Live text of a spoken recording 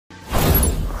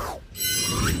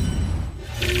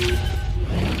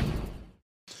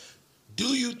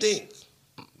think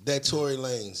that Tory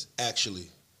Lanez actually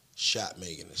shot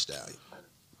Megan Thee Stallion?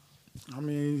 I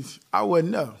mean, I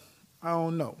wouldn't know. I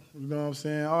don't know. You know what I'm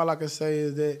saying? All I can say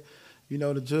is that, you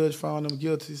know, the judge found him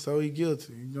guilty, so he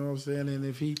guilty. You know what I'm saying? And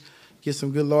if he gets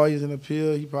some good lawyers and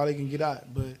appeal, he probably can get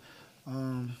out. But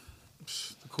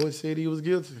the court said he was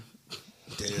guilty.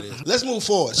 There it is. Let's move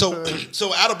forward. So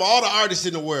out of all the artists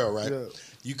in the world, right? Yeah.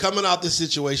 You coming out this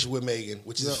situation with Megan,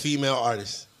 which is a female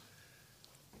artist.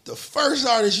 The first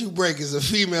artist you break is a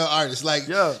female artist. Like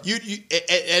you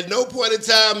at no point in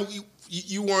time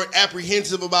you weren't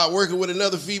apprehensive about working with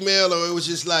another female, or it was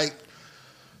just like,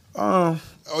 or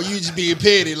you just being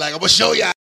petty, like I'm gonna show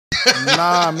y'all.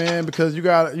 Nah, man, because you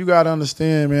got to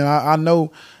understand, man. I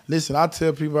know. Listen, I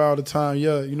tell people all the time,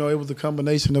 you know, it was a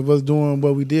combination of us doing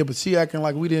what we did, but she acting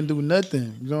like we didn't do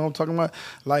nothing. You know what I'm talking about?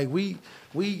 Like we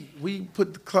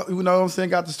put the, you know what I'm saying,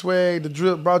 got the swag, the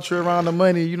drip, brought you around the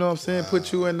money, you know what I'm saying,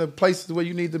 put you in the places where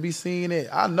you need to be seen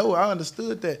at. I know, I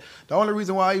understood that. The only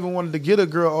reason why I even wanted to get a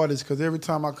girl artist, because every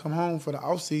time I come home for the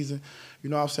off season, you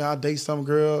know what I'm saying, I date some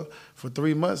girl for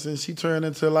 3 months and she turned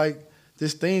into like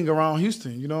this thing around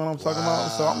Houston, you know what I'm talking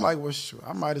about? So I'm like, well, shoot,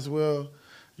 I might as well,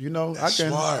 you know, I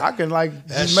can like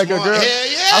just make a girl. Hell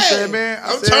yeah. I said, man,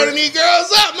 I'm turning these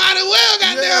girls up, might as well,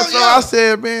 goddamn. Yeah, so I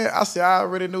said, man, I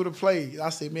already knew the play. I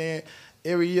said, man,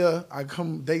 every year I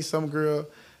come date some girl,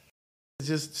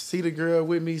 just see the girl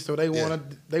with me, so they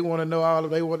wanna know all of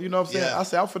they want, you know what I'm saying? Yeah. I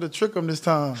said, I'm for the trick them this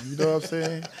time, you know what I'm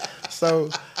saying? So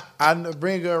I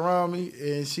bring her around me,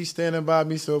 and she's standing by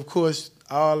me. So of course,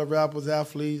 all the rappers,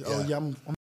 athletes, yeah,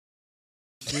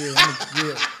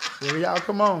 y'all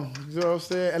come on, you know what I'm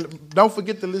saying? And don't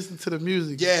forget to listen to the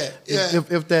music. Yeah.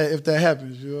 If that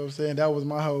happens, you know what I'm saying? That was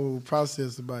my whole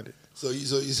process about it. So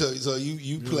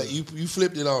you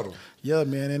flipped it on them. Yeah,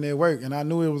 man, and it worked, and I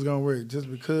knew it was gonna work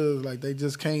just because like they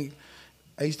just can't.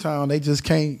 H-Town, they just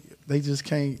can't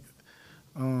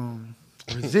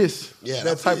resist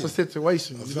that type of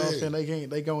situation. You know what I'm saying?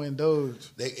 They gonna indulge.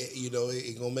 You know,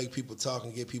 it gonna make people talk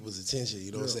and get people's attention.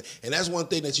 You know what I'm saying? And that's one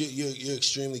thing that you're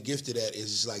extremely gifted at,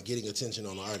 is just like getting attention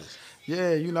on the artist.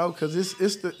 Yeah, you know, because it's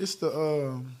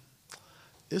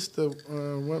the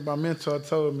what my mentor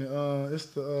told me. It's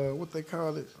the what they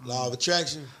call it? Law of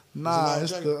attraction. Nah,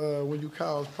 it's the when you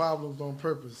cause problems on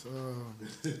purpose.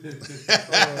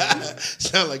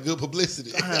 Sound like good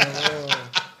publicity.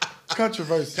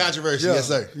 Controversy. Yeah. Yes,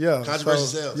 sir. Yeah.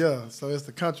 Controversy sells. Yeah, so it's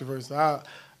the controversy. I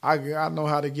know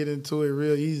how to get into it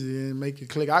real easy and make it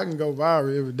click. I can go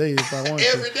viral every day if I want to.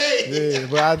 Every day? Yeah,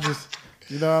 but I just,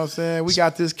 you know what I'm saying? We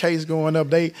got this case going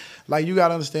up. You got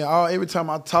to understand, every time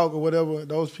I talk or whatever,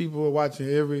 those people are watching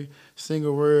every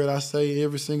single word I say,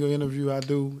 every single interview I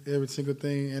do, every single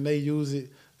thing, and they use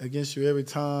it against you every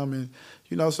time. And,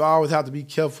 you know, so I always have to be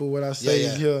careful what I say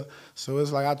here. So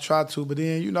it's like I try to, but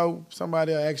then, you know,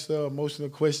 somebody will ask an emotional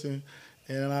question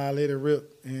and I let it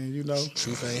rip. And, you know,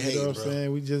 truth ain't hating, you know what I'm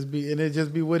saying? We just be, and it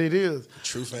just be what it is.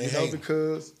 Truth ain't hating.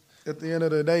 Because at the end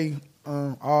of the day,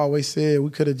 I always said we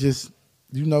could have just,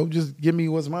 you know, just give me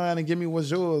what's mine and give me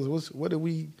what's yours. What are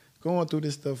we going through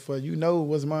this stuff for? You know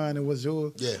what's mine and what's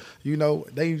yours. Yeah. You know,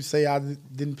 they say I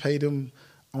didn't pay them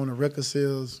on the record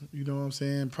sales, you know what I'm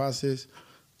saying, process.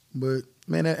 But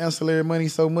man, that ancillary money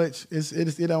so much, you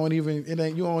don't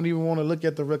even want to look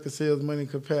at the record sales money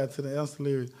compared to the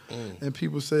ancillary. And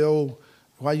people say, oh,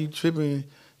 why you tripping?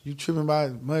 You tripping by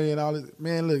money and all this.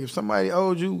 Man, look, if somebody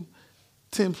owed you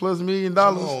 $10+ million,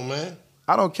 come on, man.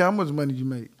 I don't care how much money you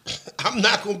make. I'm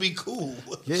not gonna be cool.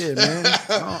 Yeah, man.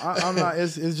 I'm not.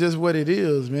 It's just what it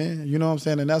is, man. You know what I'm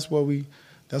saying, and that's what we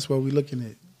looking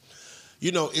at.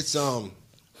 You know, it's Do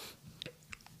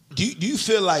you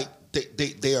feel like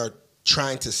they are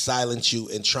trying to silence you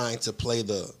and trying to play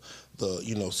the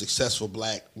you know, successful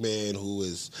black man who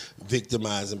is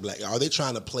victimizing black? Are they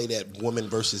trying to play that woman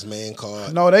versus man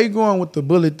card? No, they going with the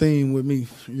bully theme with me.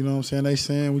 You know what I'm saying? They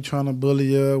saying we trying to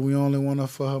bully her. We only want her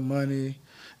for her money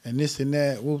and this and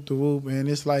that, whoop the whoop. And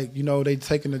it's like, you know, they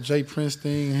taking the Jay Prince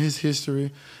thing and his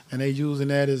history and they using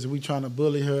that as we trying to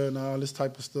bully her and all this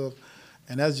type of stuff.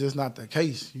 And that's just not the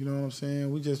case. You know what I'm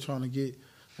saying? We just trying to get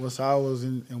what's ours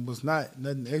and what's not,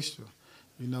 nothing extra.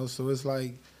 You know, so it's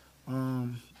like,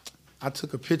 I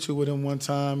took a picture with him one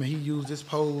time, and he used this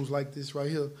pose like this right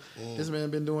here. This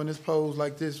man been doing this pose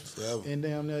like this in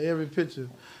damn near every picture.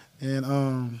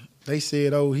 And they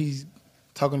said, oh, he's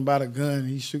talking about a gun.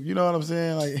 He shoot. You know what I'm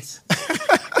saying? Like, so,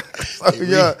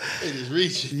 it is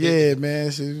reaching. Yeah,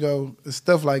 man. So, you know,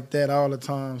 stuff like that all the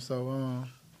time. So,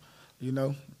 you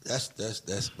know. That's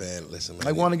bad. Listen, man.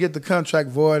 Like, want to get the contract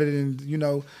voided and, you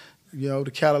know, you know,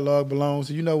 the catalog belongs.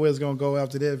 So you know where it's gonna go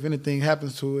after that. If anything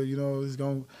happens to it, you know, it's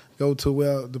gonna go to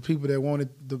where the people that want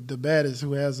it the baddest,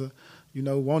 who has a, you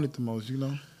know, want it the most. You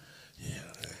know. Yeah.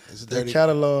 It's a dirty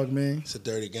catalog, man. It's a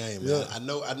dirty game, man. I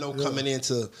know. Coming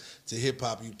into hip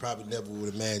hop, you probably never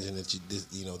would imagine that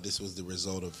this was the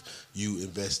result of you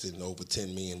investing over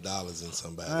 $10 million in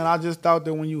somebody. And I just thought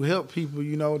that when you help people,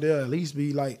 you know, they'll at least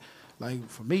be like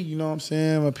for me, you know what I'm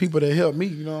saying. When people that helped me,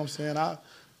 you know what I'm saying. I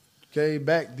gave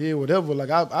back, did whatever. Like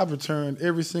I've returned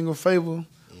every single favor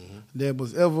that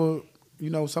was ever, you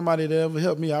know, somebody that ever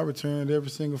helped me. I returned every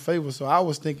single favor. So I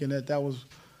was thinking that was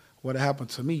what happened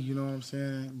to me, you know what I'm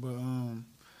saying? But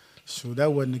sure,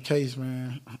 that wasn't the case,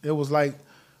 man. It was like,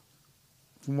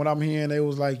 from what I'm hearing, it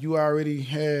was like you was already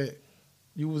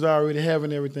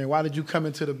having everything. Why did you come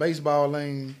into the baseball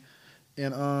lane?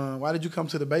 And why did you come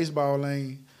to the baseball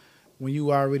lane when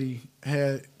you already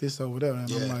had this over there?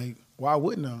 And I'm like, why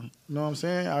wouldn't I? You know what I'm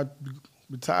saying? I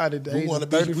retired at the age of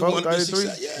 34, 33.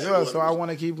 Yeah, so I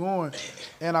want to keep going.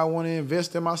 And I want to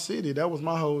invest in my city. That was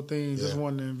my whole thing, just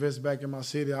wanting to invest back in my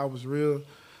city. I was real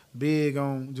big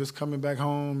on just coming back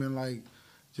home and, like,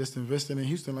 just investing in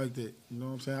Houston like that. You know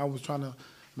what I'm saying? I was trying to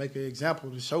make an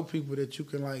example to show people that you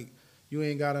can, like, you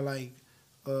ain't got to, like,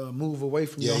 move away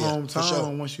from your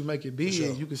hometown once you make it big.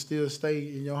 You can still stay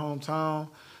in your hometown,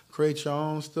 create your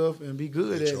own stuff, and be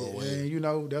good at it. And, you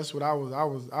know, that's what I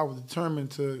was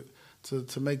determined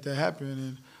to make that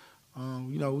happen,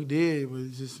 and you know, we did, but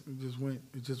it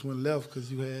just went left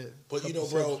because you had. But you know,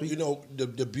 bro, you know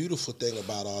the beautiful thing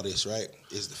about all this, right,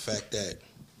 is the fact that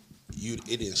it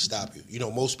didn't stop you. You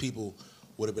know, most people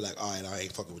would have been like, all right, I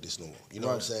ain't fucking with this no more. You know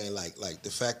what I'm saying? Like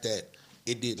the fact that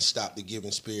it didn't stop the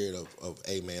giving spirit of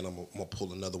hey man, I'm gonna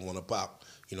pull another one up out.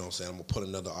 You know what I'm saying? I'm gonna put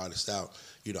another artist out.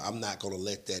 You know, I'm not gonna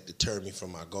let that deter me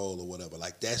from my goal or whatever.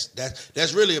 Like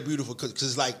that's really a beautiful,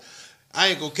 because like, I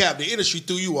ain't gonna cap, the industry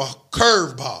threw you a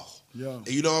curveball. Yeah.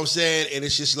 You know what I'm saying? And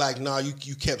it's just like, nah,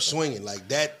 you kept swinging. Like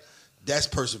that's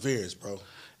perseverance, bro.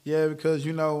 Yeah, because,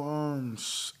 you know,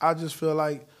 I just feel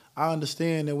like I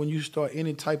understand that when you start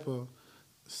any type of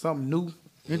something new,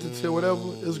 entity or whatever,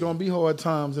 it's gonna be hard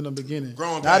times in the beginning.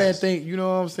 I didn't think, you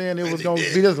know what I'm saying, it was gonna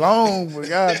be this long, but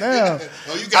goddamn.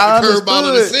 Oh, you got the curveball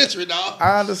of the century, dog.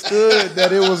 I understood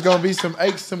that it was gonna be some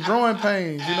aches, some growing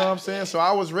pains, you know what I'm saying? So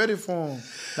I was ready for them.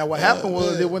 Now what happened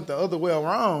was it went the other way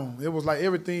around. It was like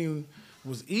everything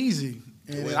was easy.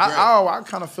 And I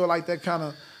kind of feel like that kind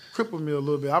of crippled me a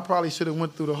little bit. I probably should have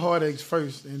went through the heartaches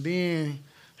first and then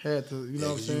had to, you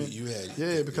know what I'm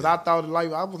saying? Because I thought,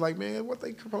 like, I was like, man, what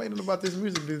they complaining about this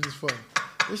music business for?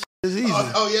 This shit is easy.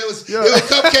 It was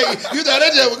cupcake. You thought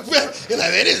that just you're like,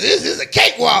 man, this is a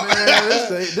cakewalk. Man,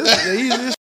 this is the easiest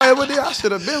shit I ever did. I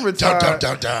should have been retired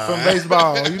from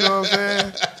baseball. You know what I'm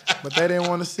saying? But they didn't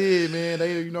want to see it, man.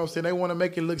 They, you know what I'm saying? They want to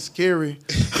make it look scary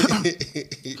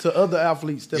to other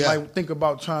athletes that might think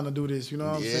about trying to do this. You know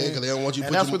what I'm saying? Because they don't want you.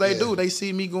 And that's what they do. They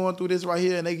see me going through this right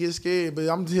here, and they get scared. But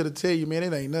I'm just here to tell you, man,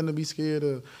 it ain't nothing to be scared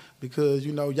of, because,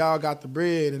 you know, y'all got the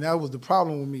bread, and that was the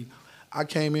problem with me. I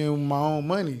came in with my own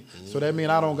money, so that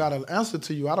means I don't got to answer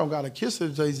to you. I don't got to kiss a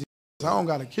Jay-Z. I don't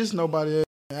got to kiss nobody else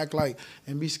and act like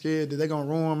and be scared that they're going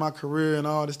to ruin my career and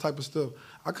all this type of stuff.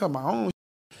 I cut my own.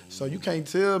 So you can't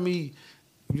tell me,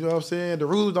 you know what I'm saying, the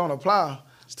rules don't apply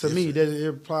to me. That it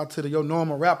apply to your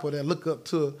normal rapper that look up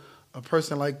to a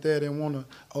person like that and want to,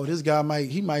 oh, this guy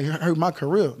might hurt my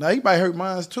career. Now, he might hurt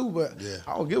mine too, but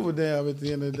I don't give a damn at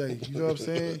the end of the day. You know what I'm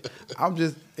saying?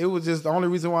 It was just the only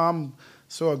reason why I'm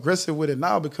so aggressive with it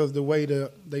now, because the way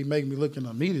that they make me look in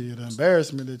the media, the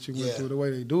embarrassment that you went through, the way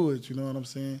they do it, you know what I'm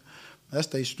saying? That's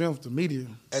their strength, the media.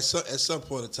 At some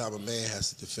point in time, a man has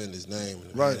to defend his name,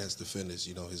 and a man has to defend his,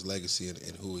 his legacy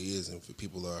and who he is, and if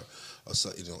people are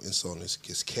insulting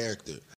his character.